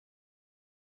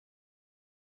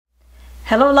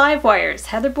Hello Live Wires,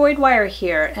 Heather Boyd Wire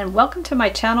here, and welcome to my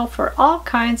channel for all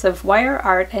kinds of wire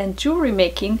art and jewelry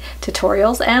making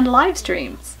tutorials and live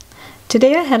streams.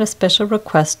 Today I had a special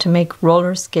request to make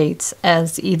roller skates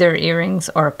as either earrings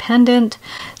or a pendant,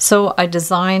 so I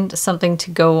designed something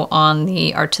to go on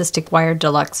the Artistic Wire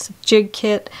Deluxe jig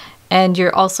kit. And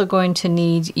you're also going to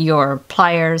need your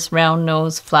pliers, round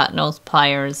nose, flat nose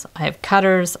pliers. I have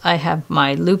cutters, I have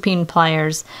my looping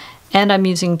pliers, and I'm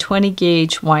using 20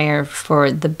 gauge wire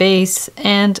for the base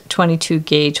and 22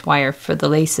 gauge wire for the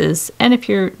laces. And if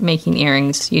you're making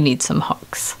earrings, you need some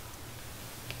hooks.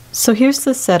 So here's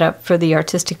the setup for the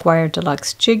Artistic Wire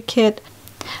Deluxe jig kit.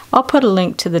 I'll put a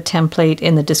link to the template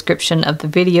in the description of the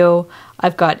video.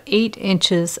 I've got 8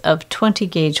 inches of 20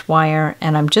 gauge wire,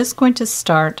 and I'm just going to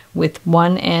start with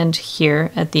one end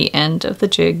here at the end of the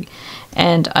jig,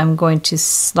 and I'm going to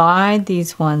slide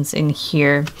these ones in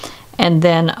here, and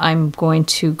then I'm going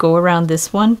to go around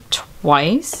this one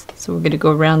twice. So we're going to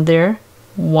go around there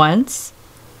once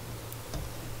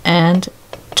and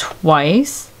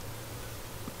twice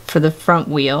for the front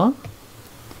wheel.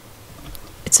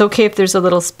 It's okay if there's a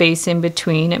little space in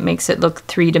between, it makes it look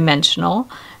three-dimensional.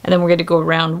 And then we're going to go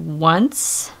around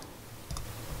once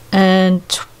and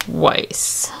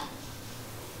twice.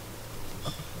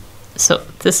 So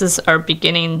this is our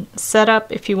beginning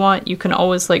setup. If you want, you can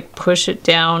always like push it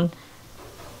down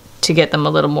to get them a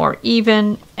little more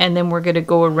even. And then we're going to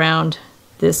go around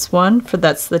this one, for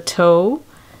that's the toe,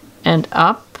 and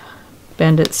up,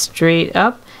 bend it straight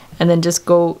up, and then just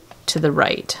go to the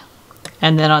right.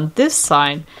 And then on this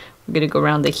side, we're going to go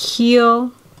around the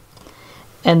heel,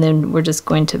 and then we're just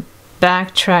going to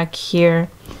backtrack here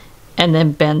and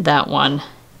then bend that one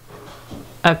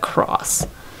across.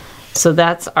 So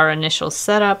that's our initial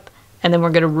setup, and then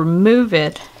we're going to remove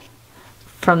it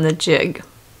from the jig.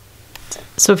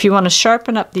 So if you want to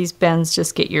sharpen up these bends,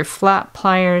 just get your flat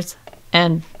pliers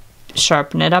and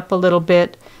sharpen it up a little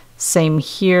bit. Same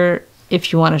here.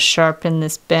 If you want to sharpen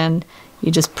this bend,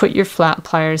 you just put your flat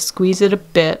pliers, squeeze it a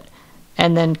bit,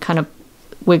 and then kind of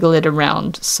wiggle it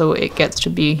around so it gets to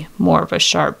be more of a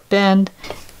sharp bend.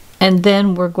 And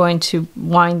then we're going to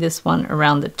wind this one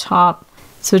around the top.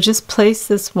 So just place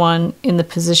this one in the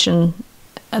position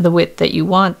of the width that you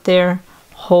want there,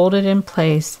 hold it in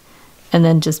place, and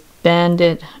then just bend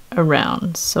it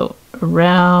around. So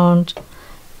around,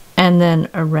 and then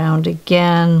around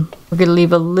again. We're going to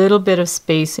leave a little bit of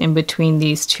space in between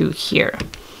these two here.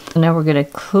 Now we're going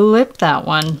to clip that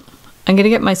one. I'm going to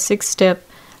get my 6-step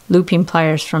looping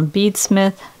pliers from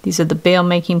Beadsmith. These are the bail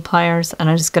making pliers, and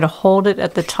I'm just going to hold it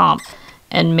at the top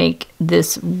and make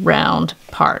this round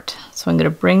part. So I'm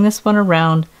going to bring this one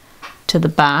around to the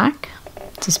back.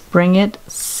 Just bring it,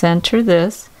 center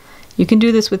this. You can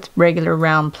do this with regular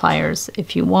round pliers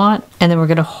if you want. And then we're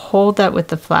going to hold that with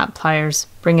the flat pliers,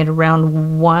 bring it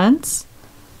around once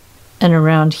and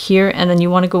around here. And then you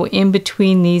want to go in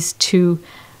between these two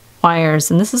wires,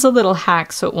 and this is a little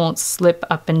hack so it won't slip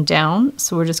up and down.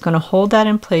 So we're just going to hold that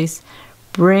in place,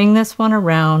 bring this one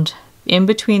around in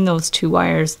between those two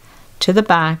wires to the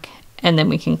back, and then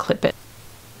we can clip it.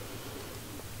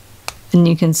 And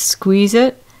you can squeeze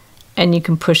it, and you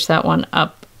can push that one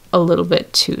up a little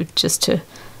bit too, just to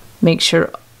make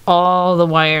sure all the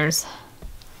wires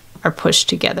are pushed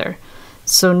together.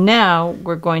 So now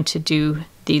we're going to do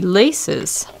the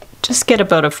laces. Just get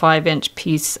about a 5-inch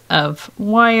piece of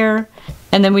wire,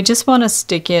 and then we just want to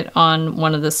stick it on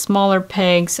one of the smaller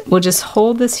pegs. We'll just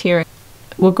hold this here.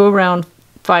 We'll go around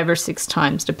 5 or 6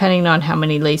 times depending on how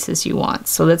many laces you want.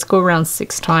 So let's go around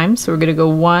 6 times. So we're going to go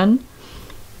 1,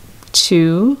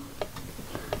 2,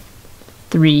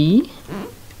 3,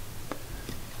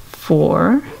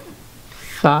 4,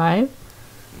 5,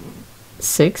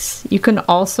 6. You can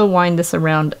also wind this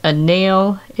around a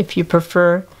nail if you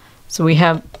prefer. So we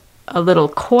have a little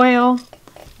coil,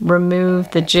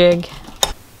 remove the jig,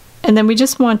 and then we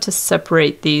just want to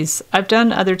separate these. I've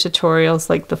done other tutorials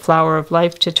like the Flower of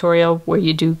Life tutorial where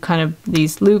you do kind of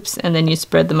these loops and then you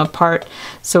spread them apart.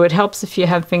 So it helps if you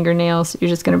have fingernails. You're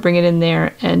just going to bring it in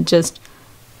there and just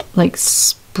like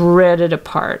spread it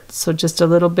apart. So just a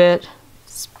little bit,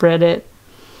 spread it,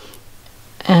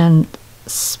 and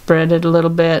spread it a little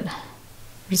bit.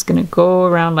 We're just going to go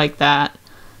around like that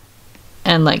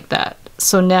and like that.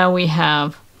 So now we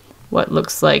have what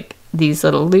looks like these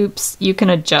little loops. You can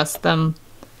adjust them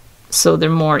so they're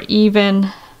more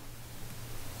even.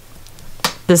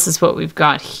 This is what we've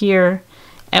got here,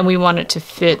 and we want it to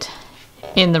fit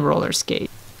in the roller skate.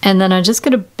 And then I'm just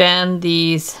going to bend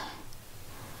these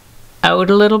out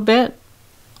a little bit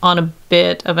on a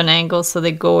bit of an angle so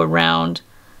they go around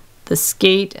the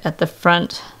skate at the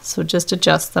front. So just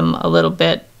adjust them a little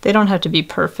bit They don't have to be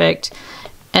perfect.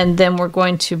 And then we're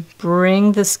going to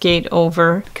bring the skate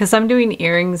over. Because I'm doing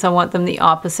earrings, I want them the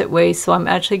opposite way. So I'm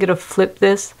actually going to flip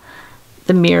this,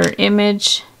 the mirror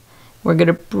image. We're going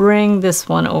to bring this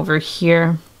one over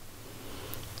here.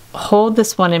 Hold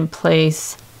this one in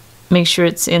place. Make sure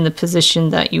it's in the position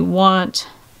that you want.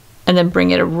 And then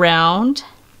bring it around.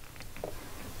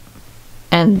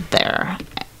 And there.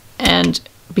 And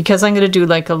because I'm going to do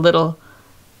like a little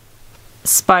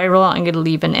spiral, I'm going to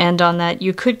leave an end on that.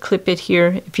 You could clip it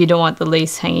here if you don't want the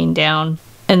lace hanging down.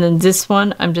 And then this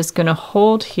one, I'm just going to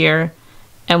hold here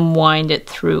and wind it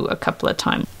through a couple of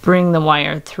times. Bring the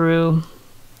wire through.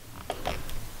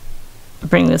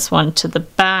 Bring this one to the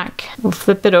back. We'll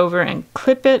flip it over and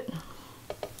clip it.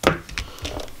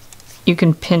 You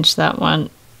can pinch that one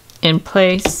in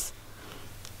place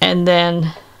and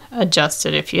then adjust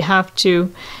it if you have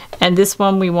to. And this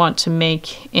one we want to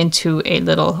make into a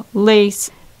little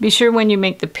lace. Be sure when you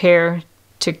make the pair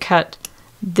to cut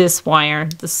this wire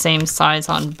the same size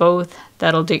on both.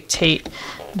 That'll dictate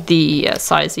the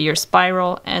size of your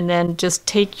spiral. And then just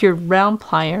take your round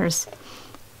pliers,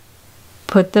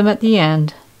 put them at the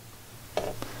end.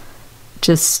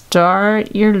 Just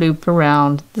start your loop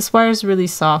around. This wire is really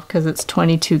soft because it's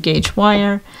 22 gauge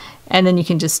wire. And then you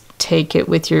can just take it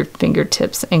with your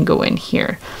fingertips and go in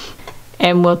here.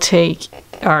 And we'll take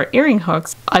our earring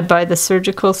hooks. I buy the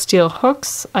surgical steel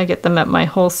hooks. I get them at my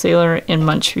wholesaler in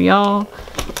Montreal.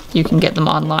 You can get them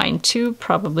online too,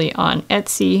 probably on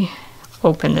Etsy.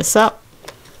 Open this up.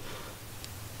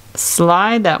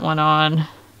 Slide that one on.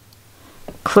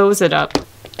 Close it up.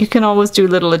 You can always do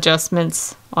little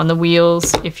adjustments on the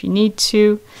wheels if you need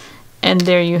to. And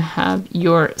there you have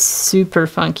your super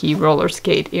funky roller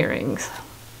skate earrings.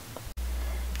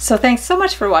 So thanks so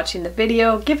much for watching the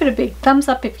video. Give it a big thumbs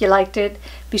up if you liked it.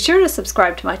 Be sure to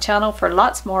subscribe to my channel for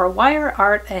lots more wire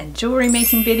art and jewelry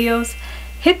making videos.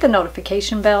 Hit the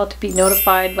notification bell to be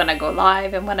notified when I go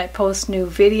live and when I post new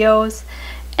videos.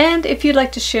 And if you'd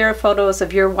like to share photos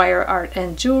of your wire art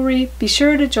and jewelry, be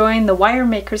sure to join the Wire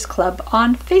Makers Club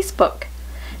on Facebook.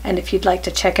 And if you'd like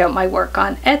to check out my work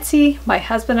on Etsy, my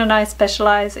husband and I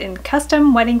specialize in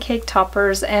custom wedding cake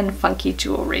toppers and funky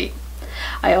jewelry.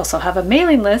 I also have a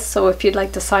mailing list, so if you'd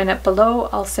like to sign up below,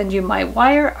 I'll send you my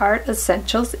Wire Art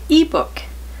Essentials ebook.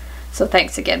 So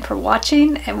thanks again for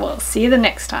watching, and we'll see you the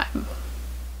next time.